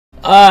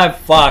I'm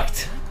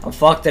fucked. I'm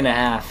fucked in a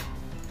half.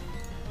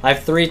 I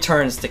have 3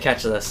 turns to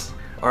catch this,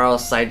 or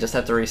else I just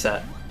have to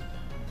reset.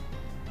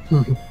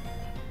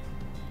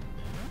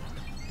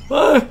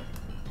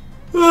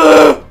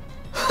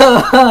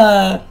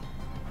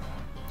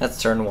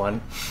 That's turn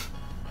 1.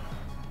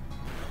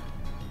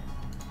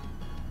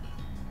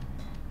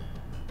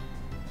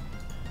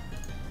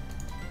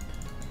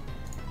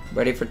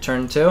 Ready for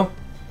turn 2?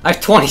 I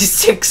have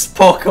 26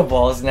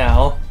 Pokeballs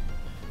now.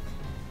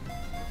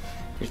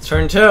 It's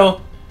turn 2.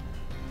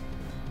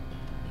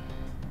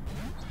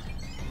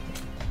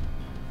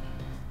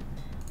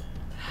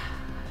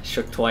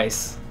 Shook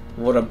twice.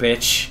 What a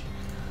bitch.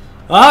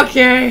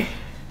 Okay.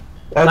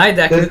 My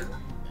deck.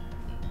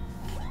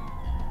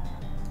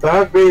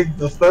 That means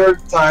the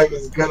 3rd time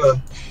is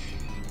gonna...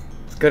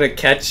 It's gonna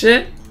catch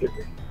it?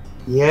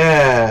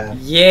 Yeah.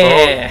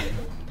 Yeah.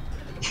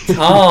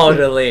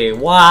 Totally.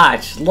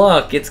 Watch.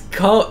 Look, it's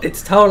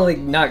totally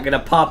not gonna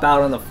pop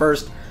out on the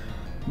first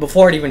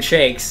before it even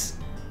shakes.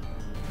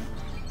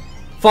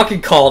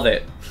 Fucking called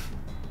it.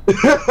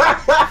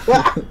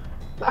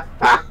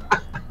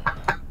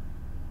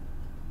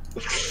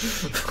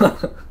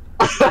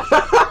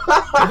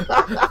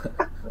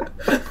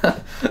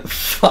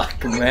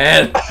 Fuck,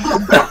 man.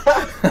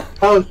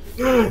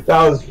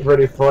 that was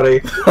pretty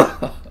funny.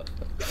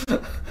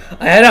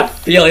 I had a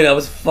feeling that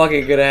was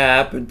fucking gonna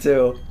happen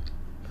too.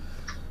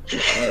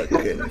 Oh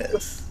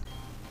goodness.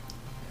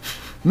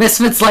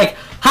 Misfit's like,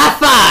 high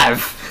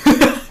five!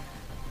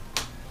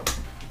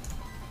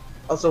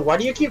 Also, why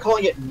do you keep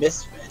calling it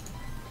Misfit?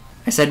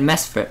 I said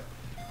Mesprit.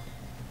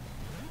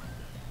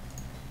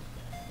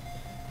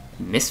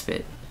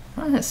 Misfit?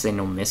 I didn't say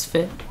no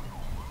misfit.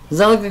 Does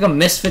that look like a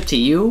misfit to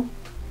you?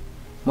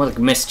 More like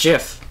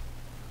mischief.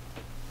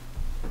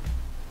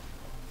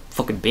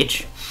 Fucking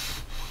bitch.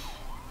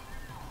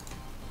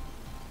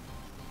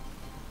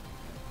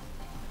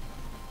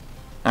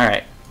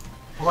 Alright.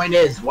 Point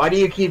is, why do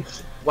you keep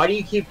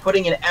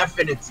putting an F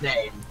in its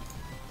name?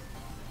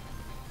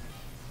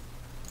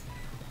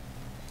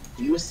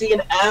 Do you see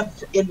an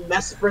F in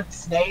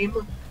Mesprit's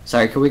name?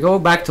 Sorry, can we go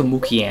back to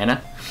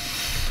Mukiana?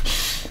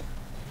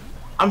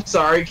 I'm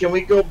sorry, can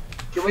we go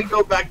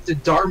back to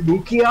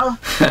Darmukia?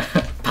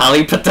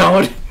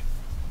 Palipatone?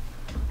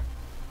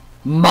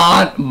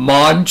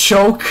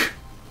 Monchoke?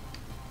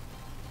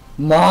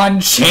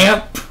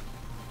 Monchamp?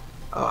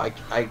 Oh,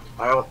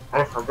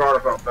 I forgot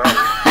about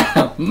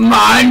that.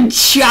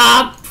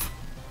 Monchop!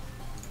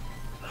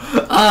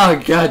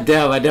 Oh god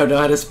damn, I don't know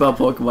how to spell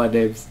Pokemon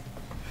names.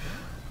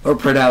 Or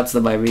pronounce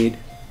them, I mean.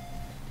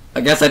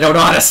 I guess I don't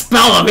know how to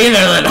spell them either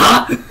then,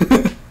 huh?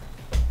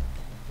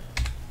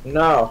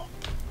 No.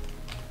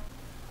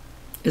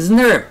 Isn't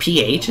there a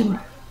PH in...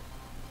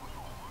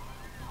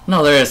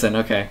 No, there isn't,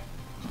 okay.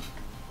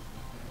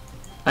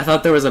 I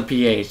thought there was a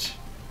PH.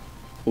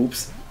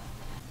 Oops.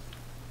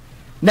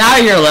 Now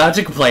you're allowed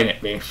to complain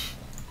at me.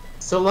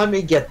 So let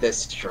me get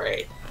this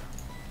straight.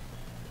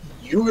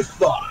 You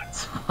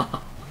thought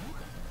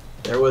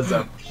there was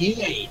a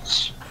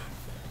PH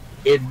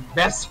in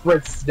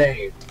Mesprit's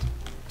name.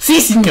 Si,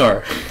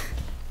 senor!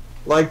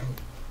 Like,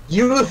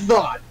 you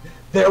thought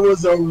there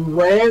was a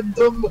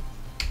random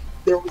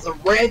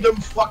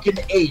fucking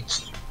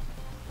H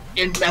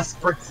in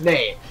Mesprit's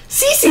name.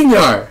 Si,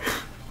 senor!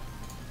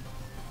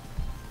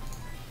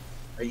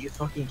 Are you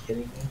fucking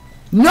kidding me?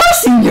 No,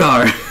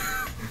 senor!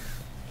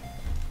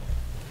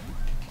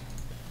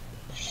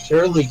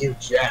 Surely you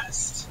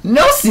jest.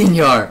 No,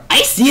 senor!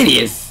 I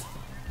serious!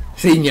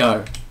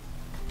 Senor.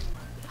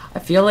 I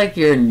feel like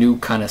you're a new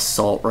kind of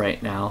salt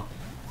right now.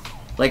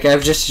 Like,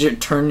 I've just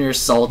turned your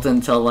salt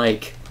into,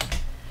 like,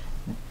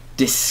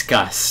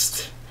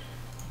 disgust.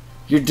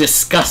 You're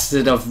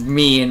disgusted of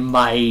me and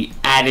my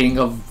adding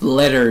of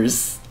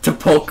letters to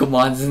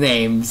Pokemon's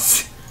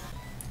names.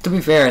 To be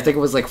fair, I think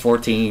it was like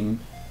 14.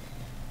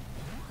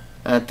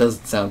 That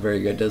doesn't sound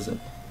very good, does it?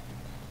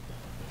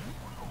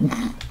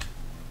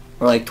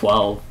 Or like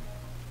 12.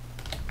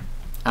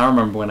 I don't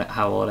remember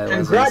how old I was.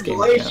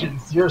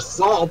 Congratulations, your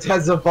salt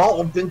has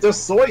evolved into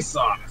soy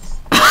sauce.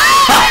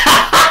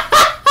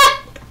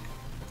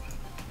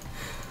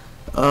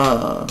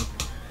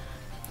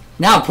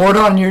 Now pour it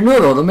on your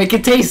noodle to make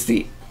it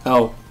tasty.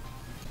 Oh.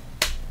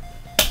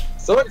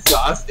 Soy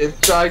sauce is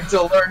trying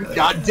to learn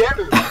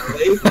goddamn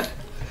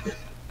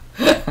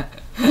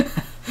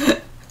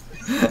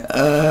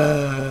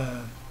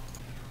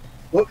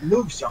What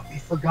move shall be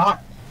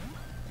forgotten?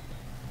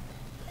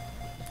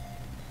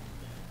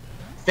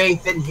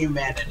 Faith in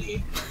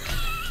humanity.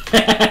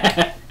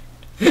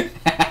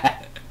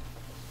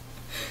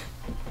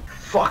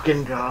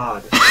 Fucking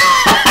God.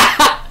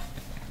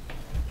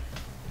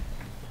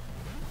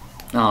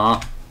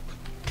 Aw.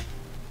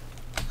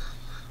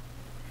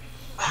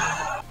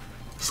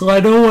 So I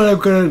know what I'm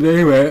gonna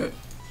name it.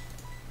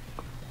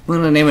 I'm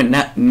gonna name it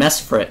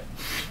Mesprit.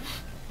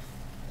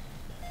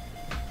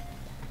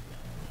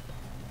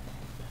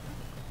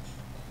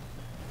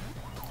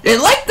 It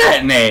liked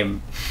that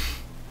name.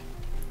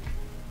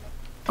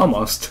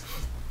 Almost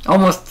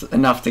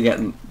enough to get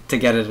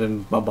it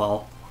in my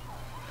ball.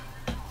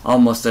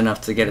 Almost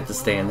enough to get it to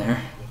stay in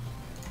there.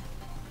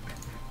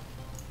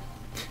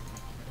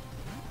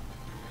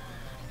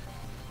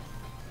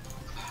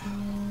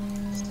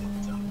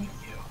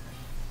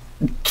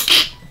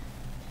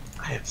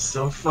 I am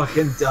so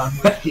fucking done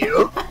with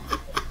you.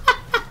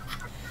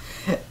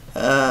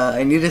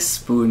 I need a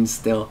spoon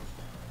still.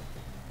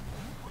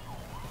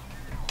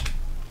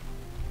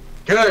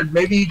 Good.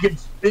 Maybe you could.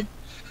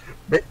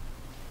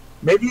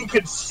 Maybe you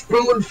could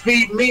spoon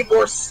feed me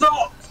more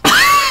salt.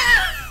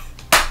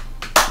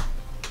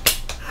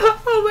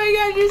 Oh my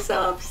god, you're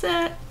so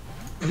upset.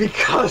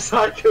 Because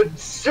I could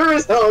sure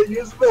as hell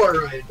use more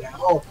right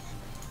now.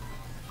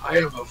 I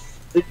am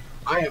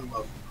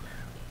a.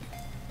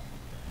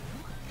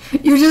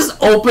 You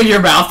just open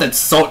your mouth and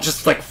salt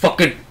just like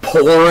fucking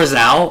pours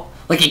out.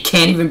 Like it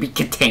can't even be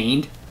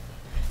contained.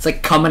 It's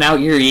like coming out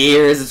your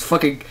ears. It's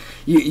fucking.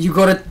 You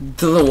go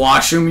to the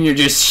washroom and you're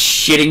just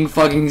shitting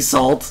fucking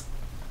salt.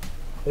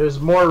 There's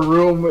more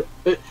room.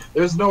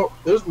 There's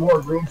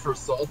more room for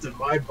salt in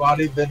my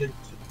body than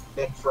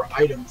for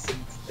items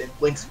in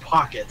Link's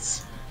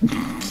pockets.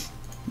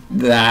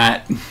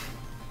 That.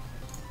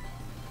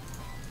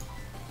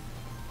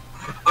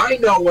 I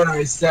know what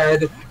I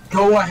said.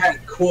 Go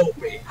ahead, quote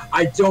me.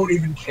 I don't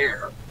even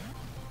care.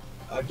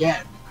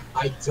 Again,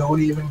 I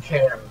don't even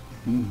care.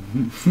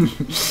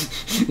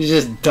 You're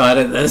just done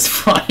at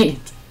this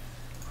point.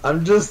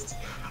 I'm just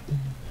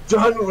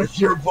done with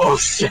your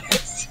bullshit.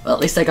 Well, at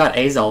least I got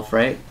Azelf,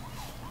 right?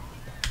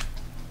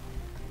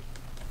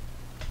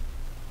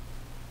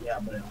 Yeah,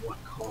 but at what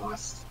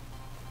cost?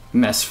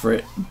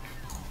 Mesprit.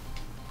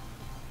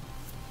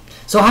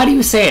 So how do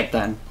you say it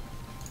then?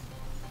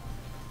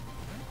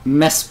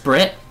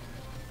 Mesprit?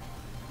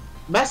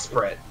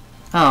 Mesprit.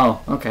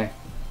 Oh, okay.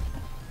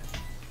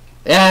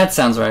 Yeah, that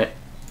sounds right.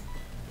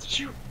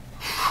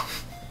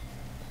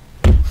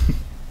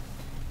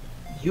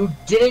 You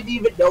didn't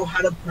even know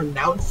how to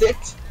pronounce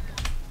it?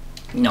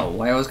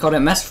 No, I always called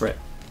it Mesprit.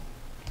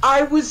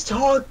 I was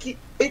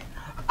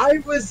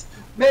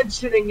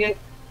mentioning it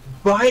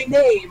by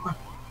name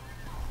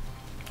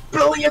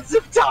billions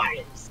of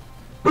times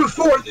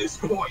before this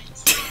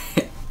point.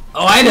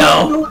 Oh, I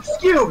know. No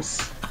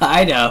excuse.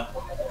 I know.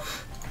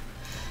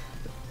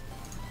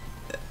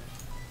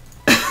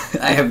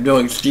 I have no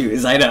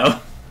excuse, I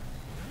know.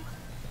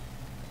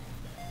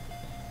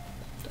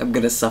 I'm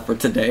gonna suffer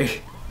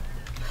today.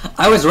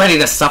 I was ready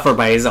to suffer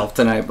by Azelf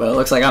tonight, but it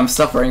looks like I'm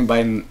suffering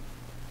by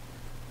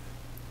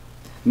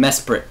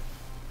Mesprit.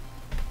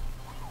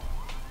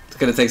 It's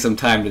gonna take some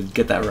time to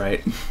get that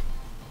right.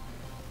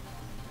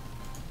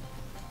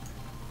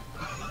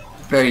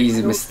 Very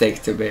easy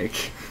mistake to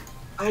make.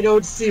 I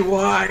don't see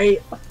why.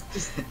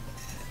 Just...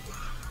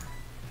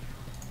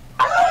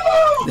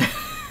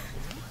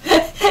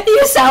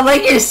 You sound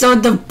like you're so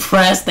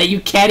depressed that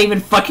you can't even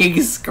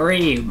fucking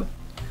scream.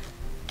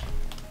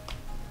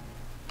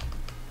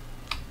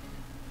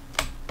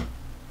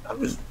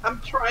 I'm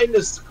trying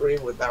to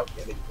scream without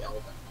getting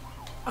yelled at.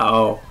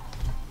 Oh.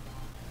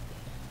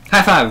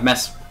 High five,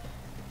 Mesprit.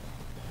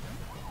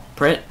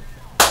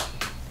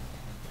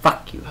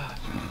 Fuck you.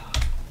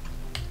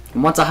 It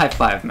wants a high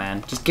five,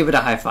 man. Just give it a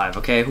high five,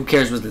 okay? Who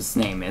cares what its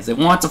name is? It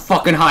wants a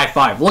fucking high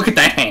five. Look at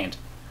that hand.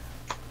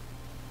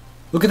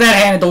 Look at that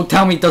hand and don't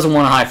tell me it doesn't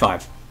want a high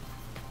five.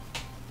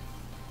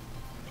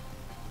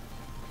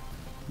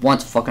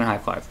 Wants a fucking high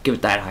five. Give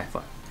it that high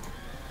five.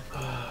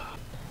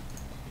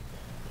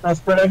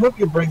 Mesprit, I hope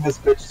you bring this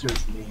bitch to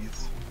his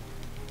knees.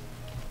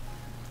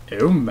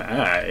 Oh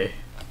my.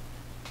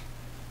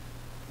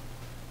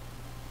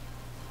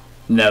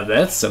 Now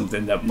that's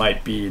something that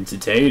might be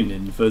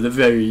entertaining for the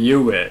very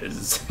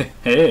viewers.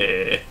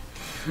 Hey.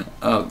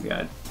 Oh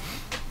god.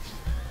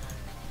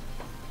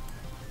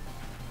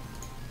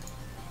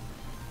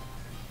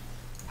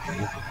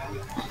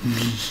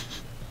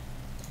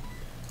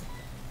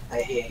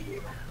 I hate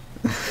you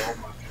so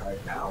much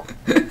right now.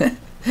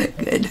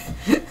 Good.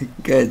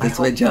 Good, that's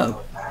my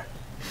job.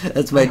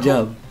 That's my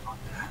job.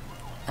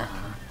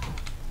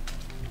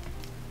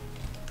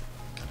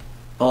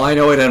 Oh, I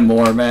know it and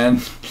more,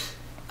 man.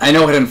 I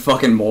know it and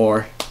fucking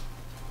more.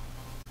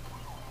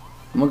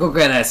 I'm gonna go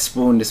get that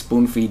spoon to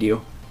spoon feed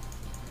you.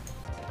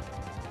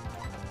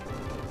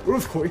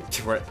 Earthquake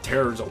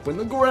tears open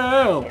the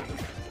ground.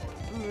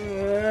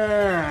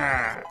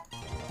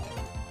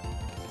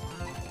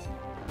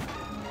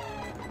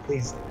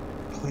 Please,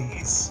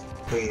 please,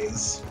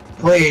 please,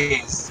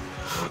 please,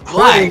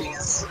 What?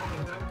 please.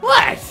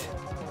 What?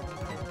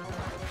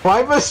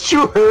 Why must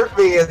you hurt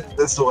me in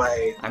this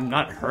way? I'm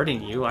not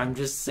hurting you, I'm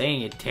just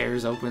saying it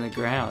tears open the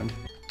ground.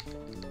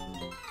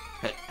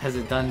 Has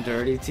it done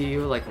dirty to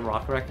you like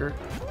Rock Wrecker?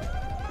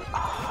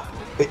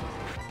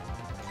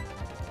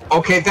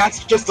 Okay,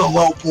 that's just a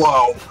low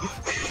blow.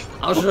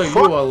 I'll show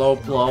you a low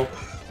blow.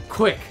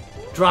 Quick,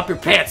 drop your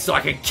pants so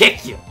I can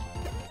kick you.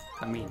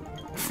 I mean...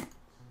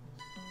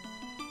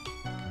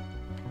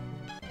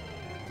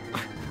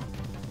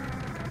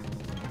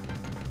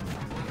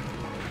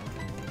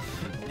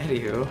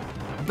 Anywho,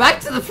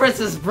 back to the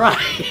Princess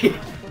Bride.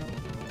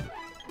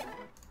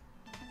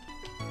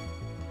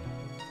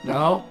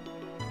 No?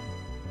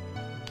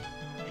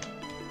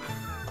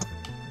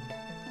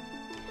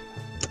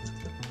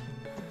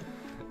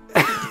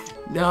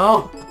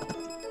 No.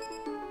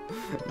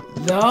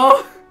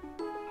 No.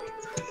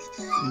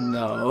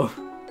 No.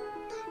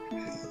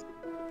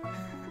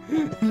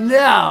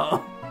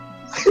 No.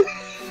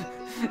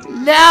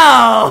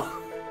 No. No.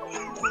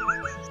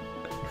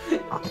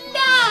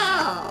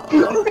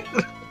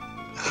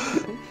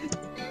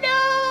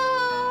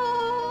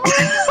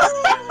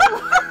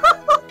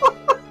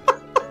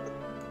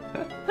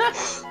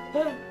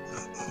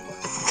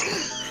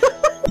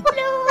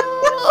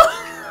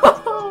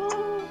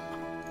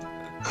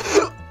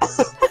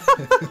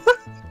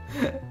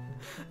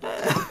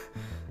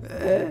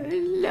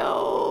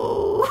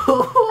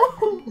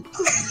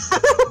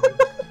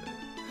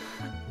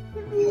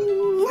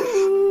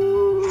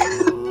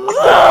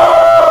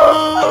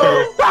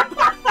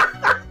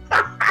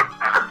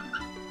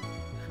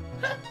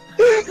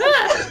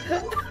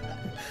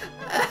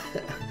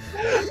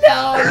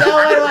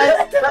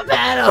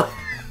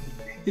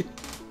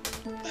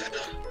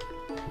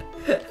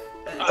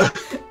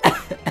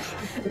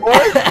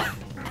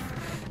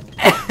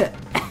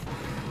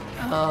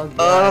 Oh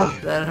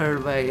god, that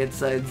hurt my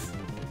insides.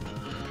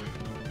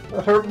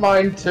 That hurt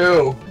mine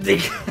too.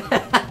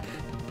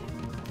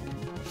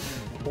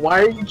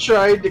 Why are you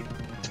trying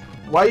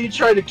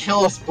to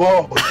kill us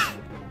both?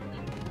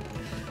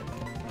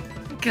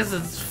 Because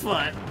it's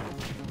fun.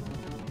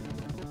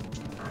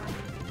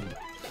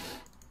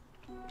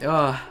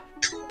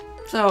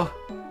 So.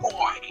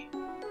 Boy.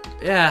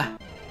 Yeah.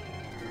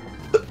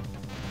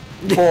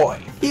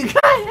 Boy. You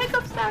got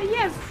hiccups now,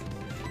 yes.